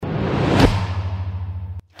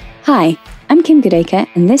Hi, I'm Kim Goodacre,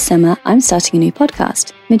 and this summer I'm starting a new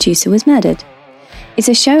podcast, Medusa Was Murdered. It's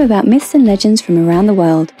a show about myths and legends from around the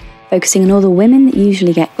world, focusing on all the women that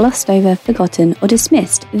usually get glossed over, forgotten, or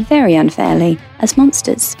dismissed very unfairly as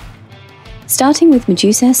monsters. Starting with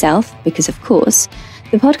Medusa herself, because of course,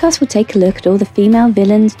 the podcast will take a look at all the female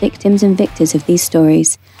villains, victims, and victors of these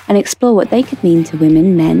stories and explore what they could mean to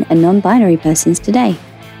women, men, and non-binary persons today.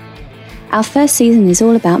 Our first season is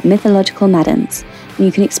all about mythological madams, and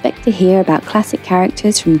you can expect to hear about classic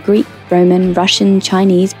characters from Greek, Roman, Russian,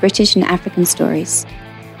 Chinese, British, and African stories.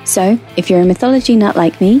 So, if you're a mythology nut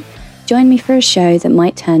like me, join me for a show that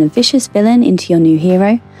might turn a vicious villain into your new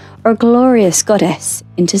hero, or a glorious goddess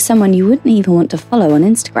into someone you wouldn't even want to follow on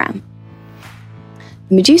Instagram.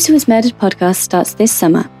 The Medusa Was Murdered podcast starts this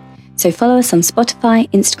summer, so follow us on Spotify,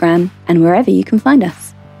 Instagram, and wherever you can find us.